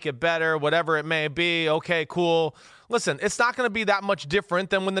out, make it better, whatever it may be. Okay, cool. Listen, it's not going to be that much different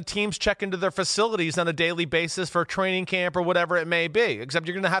than when the teams check into their facilities on a daily basis for training camp or whatever it may be, except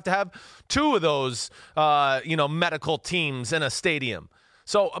you're going to have two of those, medical teams in a stadium.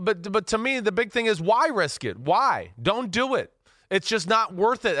 So, but to me, the big thing is, why risk it? Why? Don't do it. It's just not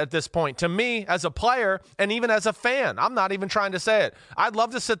worth it at this point. To me, as a player and even as a fan, I'm not even trying to say it. I'd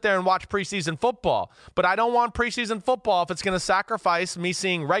love to sit there and watch preseason football, but I don't want preseason football if it's going to sacrifice me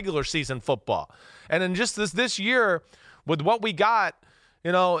seeing regular season football. And in just this year, with what we got,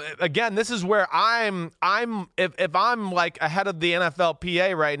 again, this is where if I'm like ahead of the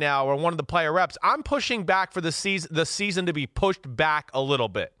NFLPA right now or one of the player reps, I'm pushing back for the season to be pushed back a little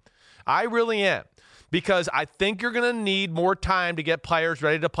bit. I really am. Because I think you're going to need more time to get players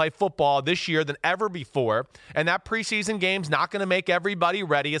ready to play football this year than ever before. And that preseason game's not going to make everybody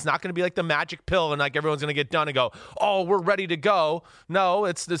ready. It's not going to be like the magic pill and like everyone's going to get done and go, oh, we're ready to go. No,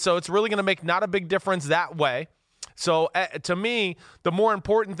 it's really going to make not a big difference that way. So to me, the more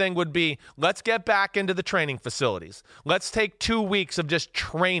important thing would be, let's get back into the training facilities. Let's take 2 weeks of just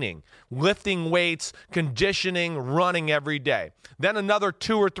training, lifting weights, conditioning, running every day. Then another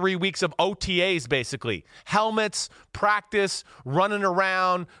 2 or 3 weeks of OTAs, basically. Helmets, practice, running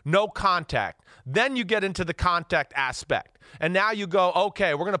around, no contact. Then you get into the contact aspect. And now you go,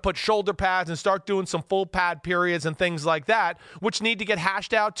 okay, we're going to put shoulder pads and start doing some full pad periods and things like that, which need to get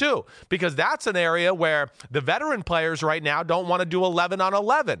hashed out too, because that's an area where the veteran players right now don't want to do 11 on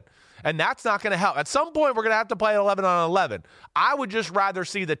 11. And that's not going to help. At some point, we're going to have to play 11 on 11. I would just rather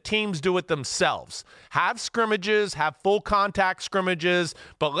see the teams do it themselves. Have scrimmages, have full contact scrimmages,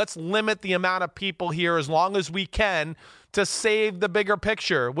 but let's limit the amount of people here as long as we can to save the bigger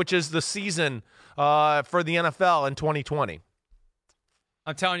picture, which is the season for the NFL in 2020.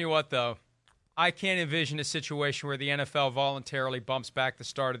 I'm telling you what, though, I can't envision a situation where the NFL voluntarily bumps back the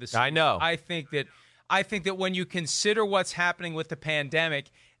start of the season. I know. I think that when you consider what's happening with the pandemic,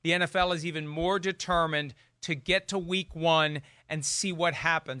 the NFL is even more determined to get to week 1 and see what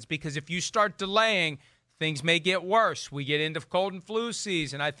happens. Because if you start delaying, things may get worse. We get into cold and flu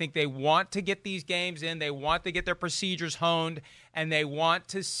season. I think they want to get these games in. They want to get their procedures honed, and they want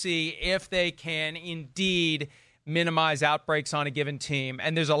to see if they can indeed minimize outbreaks on a given team.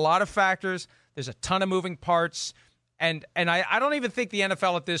 And there's a lot of factors. There's a ton of moving parts. And I don't even think the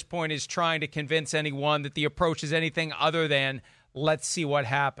NFL at this point is trying to convince anyone that the approach is anything other than let's see what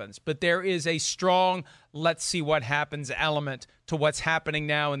happens. But there is a strong let's see what happens element to what's happening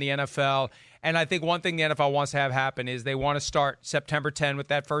now in the NFL. And I think one thing the NFL wants to have happen is they want to start September 10 with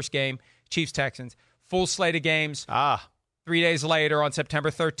that first game, Chiefs-Texans. Full slate of games. 3 days later on September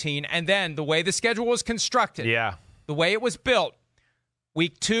 13. And then the way the schedule was constructed, the way it was built,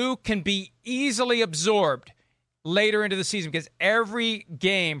 week 2 can be easily absorbed later into the season because every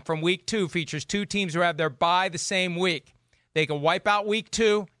game from week 2 features 2 teams who have their bye the same week. They can wipe out week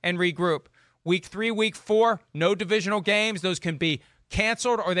 2 and regroup. Week 3, week 4, no divisional games. Those can be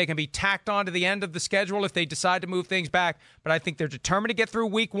canceled or they can be tacked on to the end of the schedule if they decide to move things back. But I think they're determined to get through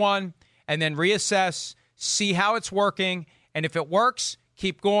week 1 and then reassess, see how it's working, and if it works,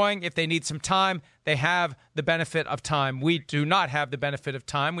 keep going. If they need some time, they have the benefit of time. We do not have the benefit of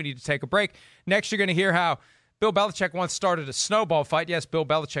time. We need to take a break. Next, you're going to hear how Bill Belichick once started a snowball fight. Yes, Bill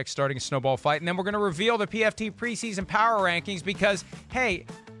Belichick starting a snowball fight. And then we're going to reveal the PFT preseason power rankings because, hey,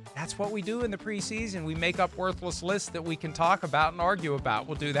 that's what we do in the preseason. We make up worthless lists that we can talk about and argue about.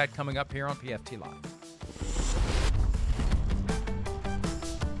 We'll do that coming up here on PFT Live.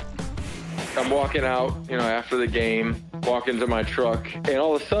 I'm walking out, after the game, walk into my truck, and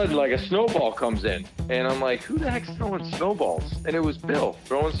all of a sudden, like, a snowball comes in. And I'm like, who the heck's throwing snowballs? And it was Bill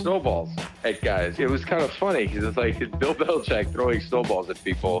throwing snowballs at guys. It was kind of funny because it's like it's Bill Belichick throwing snowballs at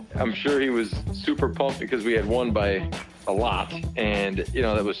people. I'm sure he was super pumped because we had won by a lot. And,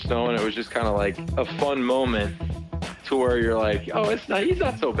 that was snowing. It was just kind of like a fun moment to where you're like, oh, he's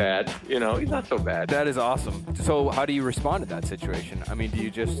not so bad. He's not so bad. That is awesome. So how do you respond to that situation? I mean, do you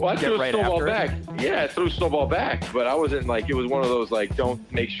just I get threw right a snowball after back. Yeah, I threw a snowball back, but I wasn't like, it was one of those like, don't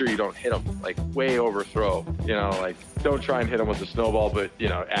make sure you don't hit him, like way overthrow. Like don't try and hit him with the snowball, but you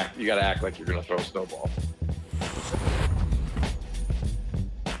got to act like you're going to throw a snowball.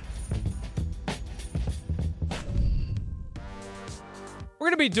 We're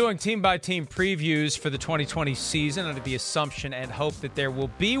going to be doing team-by-team previews for the 2020 season under the assumption and hope that there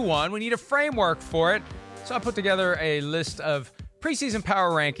will be one. We need a framework for it. So I put together a list of preseason power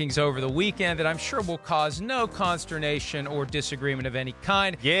rankings over the weekend that I'm sure will cause no consternation or disagreement of any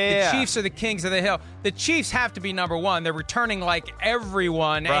kind. Yeah. The Chiefs are the kings of the hill. The Chiefs have to be number one. They're returning like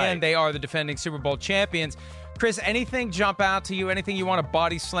everyone, right, and they are the defending Super Bowl champions. Chris, anything jump out to you? Anything you want to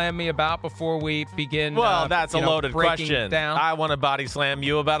body slam me about before we begin? Well, that's a loaded question. Down? I want to body slam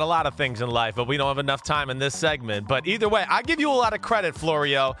you about a lot of things in life, but we don't have enough time in this segment. But either way, I give you a lot of credit,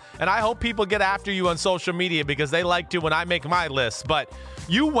 Florio, and I hope people get after you on social media because they like to when I make my list. But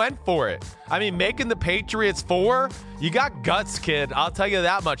you went for it. I mean, making the Patriots 4, you got guts, kid. I'll tell you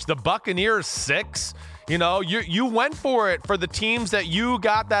that much. The Buccaneers 6. You went for it for the teams that you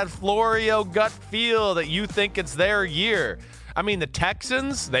got that Florio gut feel that you think it's their year. I mean, the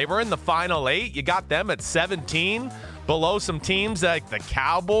Texans, they were in the final 8. You got them at 17, below some teams like the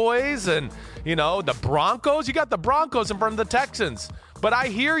Cowboys and, the Broncos. You got the Broncos in front of the Texans. But I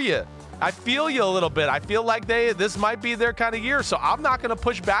hear you. I feel you a little bit. I feel like this might be their kind of year, so I'm not going to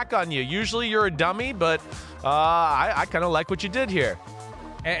push back on you. Usually you're a dummy, but I kind of like what you did here.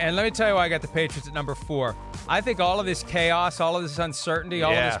 And let me tell you why I got the Patriots at number 4. I think all of this chaos, all of this uncertainty,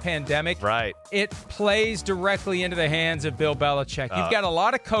 all of this pandemic, right, it plays directly into the hands of Bill Belichick. You've got a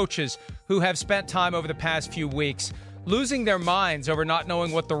lot of coaches who have spent time over the past few weeks losing their minds over not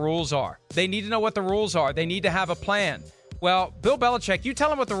knowing what the rules are. They need to know what the rules are. They need to have a plan. Well, Bill Belichick, you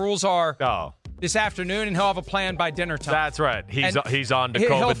tell him what the rules are this afternoon, and he'll have a plan by dinner time. That's right. He's on to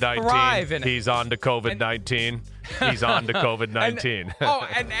COVID-19. He's on to COVID-19. He's on to COVID-19.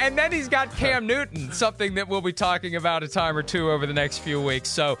 And then he's got Cam Newton, something that we'll be talking about a time or two over the next few weeks.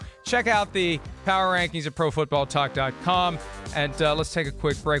 So check out the power rankings at ProFootballTalk.com. And let's take a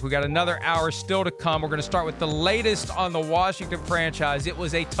quick break. We got another hour still to come. We're going to start with the latest on the Washington franchise. It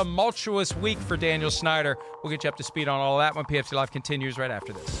was a tumultuous week for Daniel Snyder. We'll get you up to speed on all of that when PFT Live continues right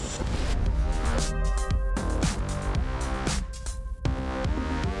after this.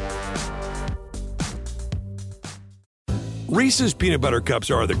 Reese's Peanut Butter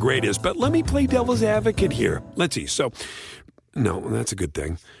Cups are the greatest, but let me play devil's advocate here. Let's see. So, no, that's a good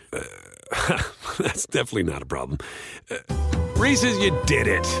thing. That's definitely not a problem. Reese's, you did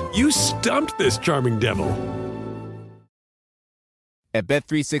it. You stumped this charming devil. At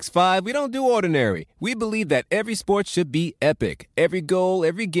Bet365, we don't do ordinary. We believe that every sport should be epic. Every goal,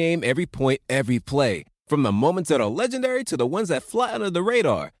 every game, every point, every play. From the moments that are legendary to the ones that fly under the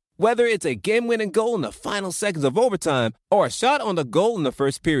radar. Whether it's a game-winning goal in the final seconds of overtime or a shot on the goal in the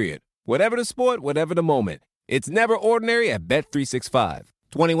first period. Whatever the sport, whatever the moment. It's never ordinary at Bet365.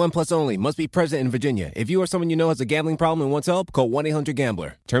 21 plus only. Must be present in Virginia. If you or someone you know has a gambling problem and wants help, call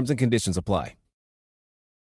 1-800-GAMBLER. Terms and conditions apply.